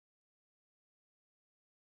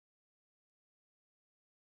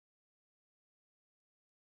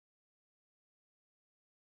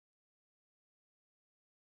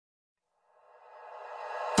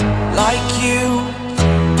like you,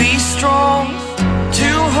 be strong to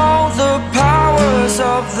hold the powers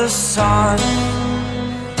of the sun.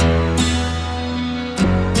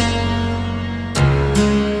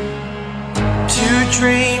 To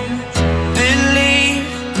dream, believe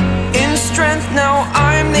in strength. Now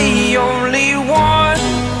I'm the only one,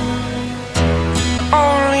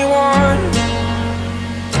 only one.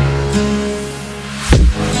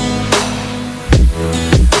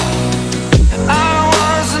 I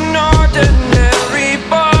was an ordinary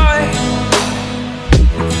boy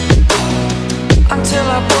until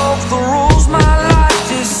I broke the rules. My life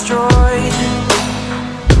destroyed,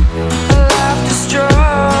 a life destroyed.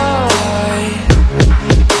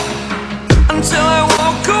 Until I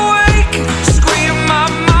woke awake, scream my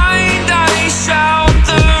mind, I shout,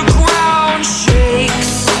 the ground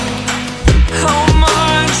shakes. How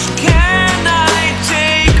much can I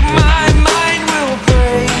take? My mind will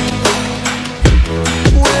break.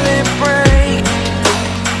 Will it break?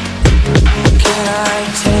 Can I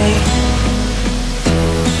take?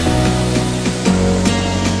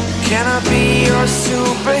 Can I be your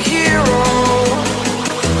superhero?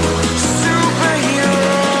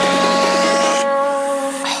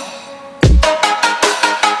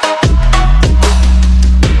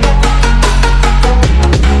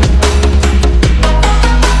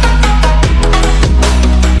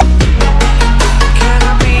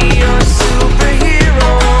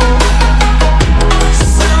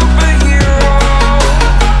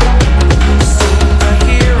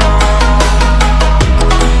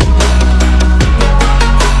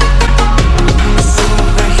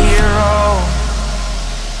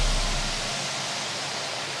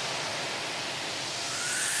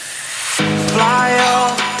 Fly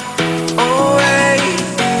up, away.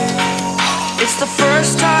 It's the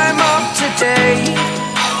first time of today.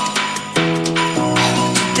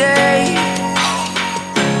 Today.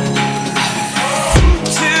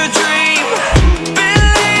 To dream,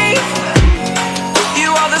 believe. You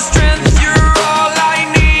are the strength, you're all I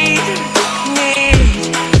need.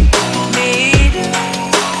 Need.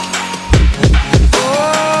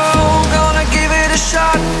 Oh, gonna give it a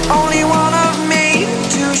shot. Only one of me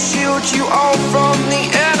to shield you all from the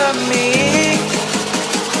enemy.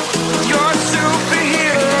 You're a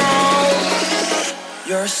superhero.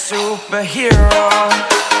 You're a superhero.